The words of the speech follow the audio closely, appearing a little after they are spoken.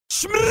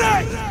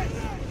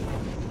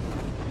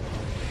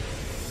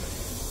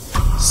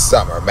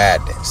Summer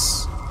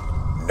Madness,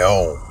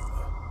 NOME,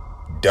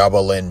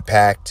 Double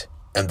Impact,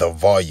 and the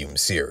Volume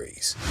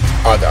Series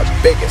are the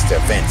biggest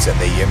events in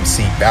the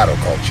MC battle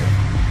culture.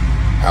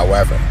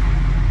 However,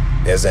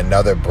 there's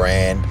another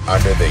brand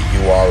under the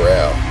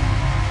URL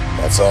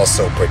that's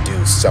also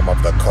produced some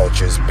of the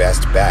culture's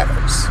best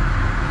battles.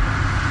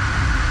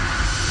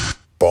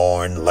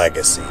 Born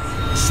Legacy.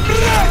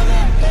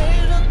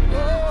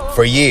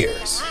 For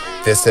years,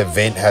 this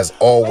event has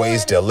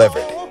always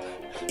delivered.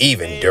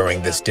 Even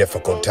during this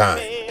difficult time,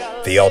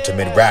 the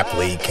Ultimate Rap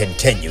League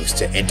continues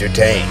to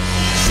entertain.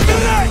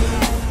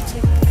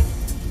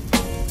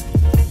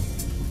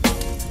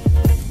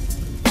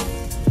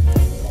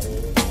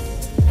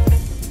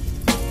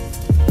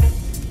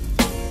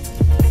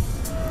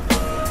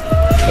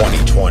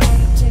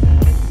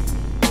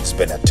 It's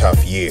been a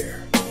tough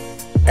year.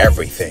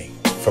 Everything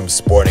from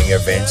sporting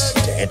events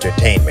to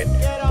entertainment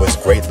was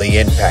greatly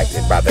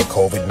impacted by the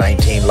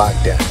COVID-19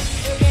 lockdown.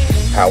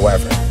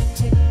 However,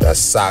 the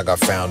saga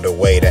found a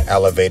way to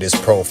elevate his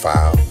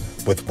profile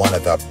with one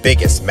of the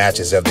biggest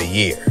matches of the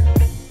year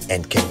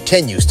and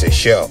continues to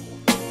show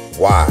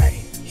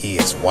why he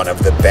is one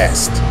of the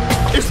best.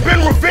 It's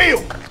been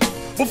revealed.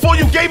 Before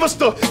you gave us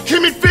the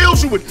Kimmy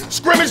Fields, you would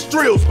scrimmage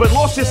drills, but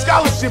lost your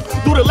scholarship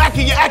due to lack of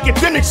your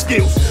academic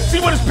skills.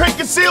 See what his pen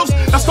conceals?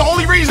 That's the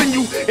only reason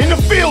you in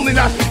the field and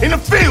not in the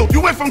field.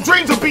 You went from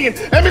dreams of being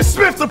Emmitt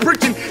Smith to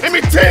preaching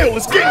Emmett Till.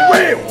 It's getting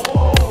real.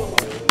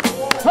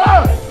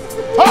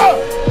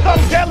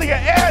 Some deadlier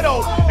air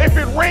though. If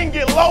it ring,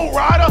 get low,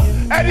 rider.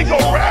 And it go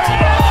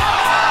round.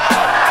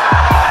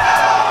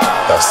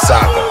 The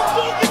saga.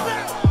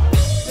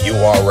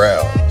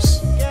 URL's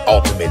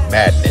Ultimate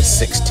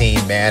Madness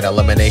 16-man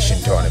elimination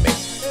tournament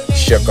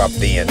shook up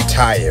the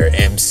entire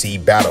MC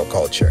battle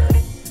culture,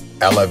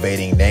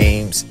 elevating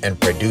names and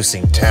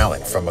producing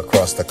talent from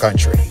across the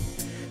country.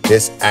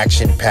 This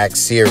action-packed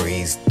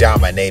series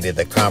dominated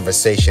the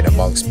conversation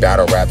amongst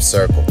battle rap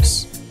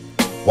circles.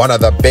 One of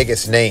the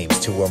biggest names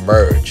to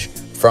emerge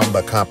from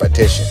the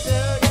competition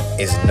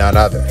is none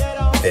other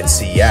than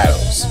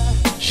Seattle's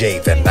Jay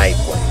the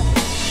Nightwing.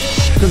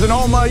 Cause in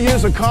all my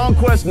years of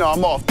conquest, now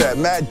I'm off that.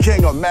 Mad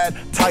King or Mad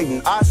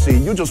Titan, I see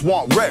you just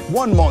want wreck.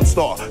 One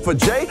monster. For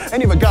Jay,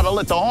 ain't even gotta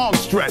let the arm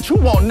stretch. Who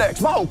want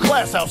next? My whole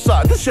class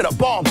outside. This shit a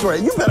bomb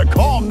threat. You better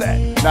calm that.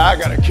 Now I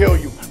gotta kill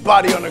you.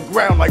 Body on the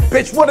ground like,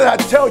 bitch, what did I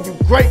tell you?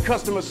 Great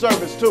customer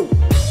service too.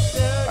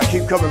 I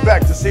keep coming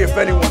back to see if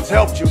anyone's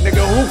helped you.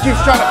 Nigga, who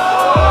keeps trying to...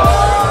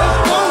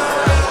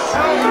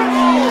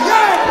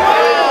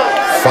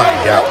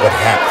 Find out what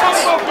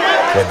happens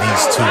when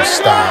these two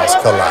styles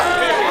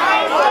collide.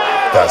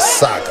 The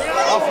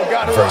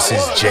Saga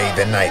versus Jay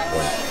the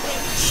Nightwing.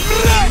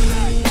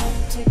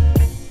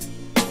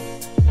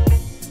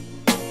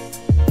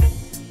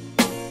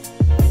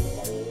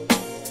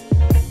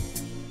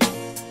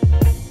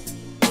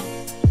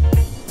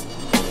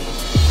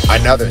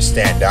 Another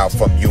standout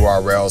from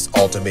URL's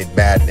Ultimate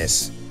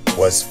Madness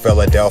was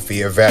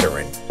Philadelphia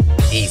veteran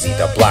Easy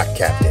the Block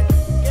Captain.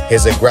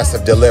 His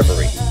aggressive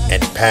delivery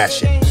and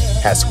passion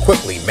has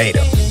quickly made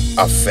him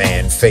a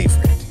fan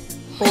favorite.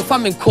 Bro, if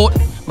I'm in court,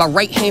 my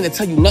right hand will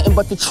tell you nothing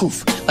but the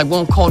truth. Like we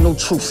don't call no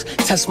truth.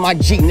 Test my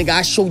G, nigga,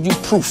 I showed you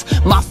proof.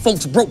 My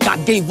folks broke, I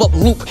gave up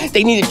loop.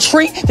 They needed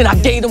tree, then I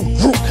gave them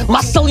group.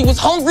 My celly was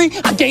hungry,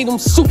 I gave them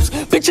soups.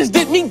 Bitches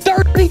did me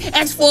dirty,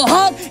 asked for a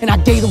hug, and I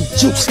gave them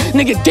juice.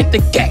 Nigga, get the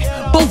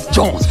gat, both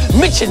Jones,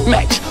 mix and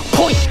match,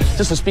 point.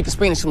 Just for speaking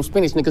Spanish to them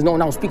Spanish niggas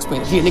knowing I don't speak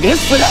Spanish. Yeah, nigga,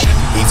 it's for that.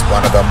 He's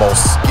one of the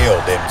most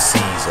skilled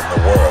MCs in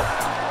the world.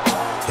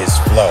 His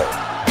flow,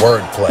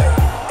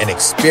 wordplay, and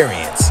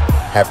experience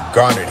have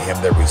garnered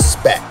him the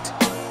respect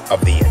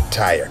of the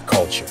entire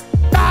culture.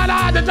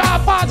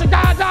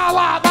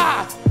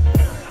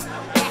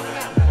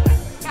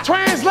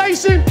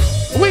 Translation,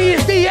 we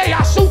is DA,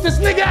 I shoot this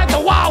nigga at the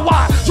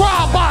Wawa,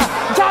 drive by,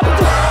 drop it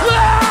to...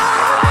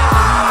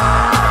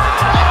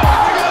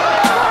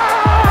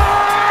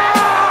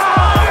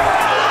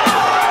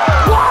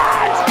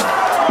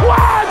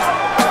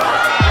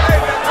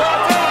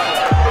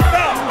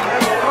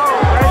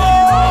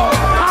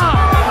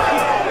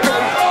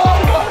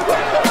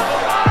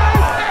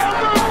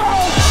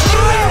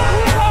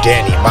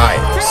 Danny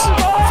Myers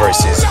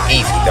versus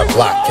Easy the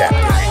Block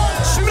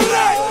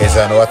Captain. His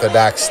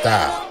unorthodox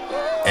style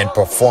and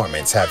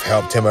performance have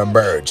helped him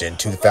emerge in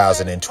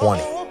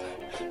 2020.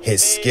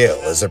 His skill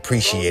is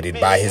appreciated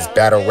by his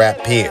battle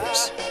rap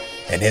peers,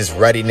 and his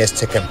readiness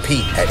to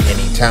compete at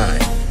any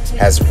time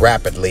has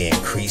rapidly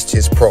increased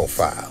his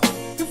profile.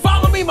 You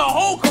follow me my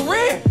whole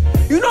career.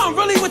 You know I'm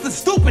really with the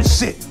stupid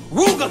shit.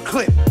 Ruger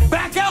clip,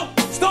 back out,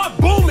 start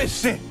booming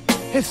shit.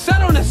 His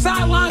set on the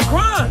sideline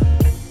crying.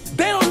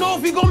 They don't know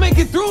if he gonna make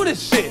it through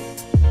this shit.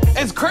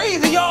 It's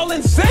crazy, y'all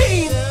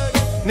insane.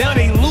 Now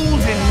they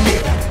losing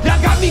nigga. Y'all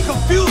got me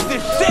confused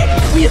as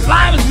shit. We as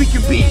live as we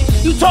can be.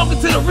 You talking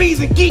to the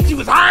reason Geechee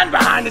was hiding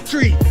behind the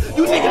tree.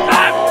 You niggas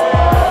live.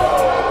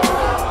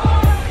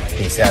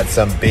 He's had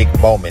some big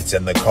moments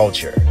in the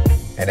culture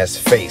and has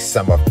faced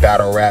some of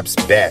battle rap's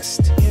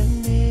best.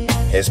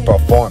 His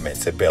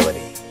performance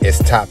ability is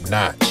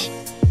top-notch,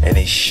 and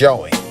he's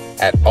showing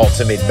at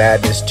Ultimate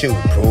Madness 2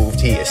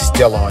 proved he is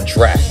still on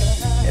track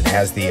and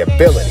has the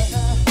ability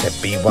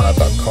to be one of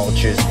the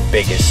culture's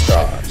biggest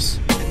stars.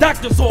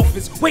 Doctor's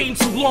office, waiting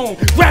too long.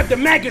 Grab the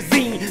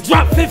magazine,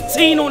 drop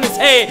 15 on his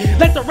head.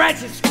 Let the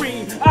ratchet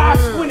scream, eyes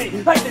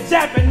squinted like the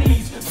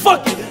Japanese.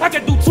 Fuck it, I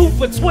can do 2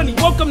 for 20.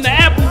 Welcome to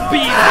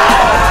Applebee's.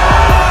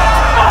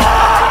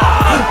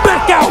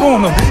 Back out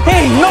on him.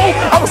 Hey, no,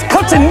 I was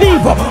clutching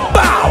Neva.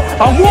 Bow!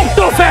 I walked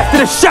off after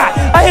the shot.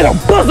 I hit a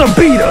buzzer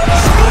beater.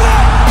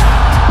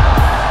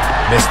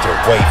 Mr.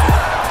 Wavy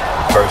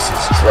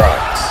versus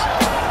drugs.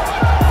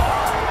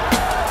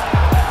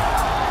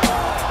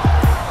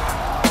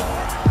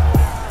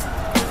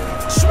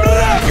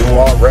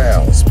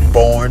 URL's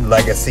Born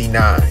Legacy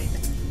 9,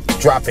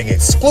 dropping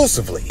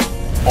exclusively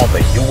on the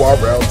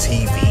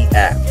Urltv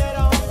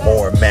app.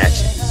 More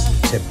matches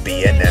to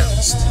be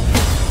announced.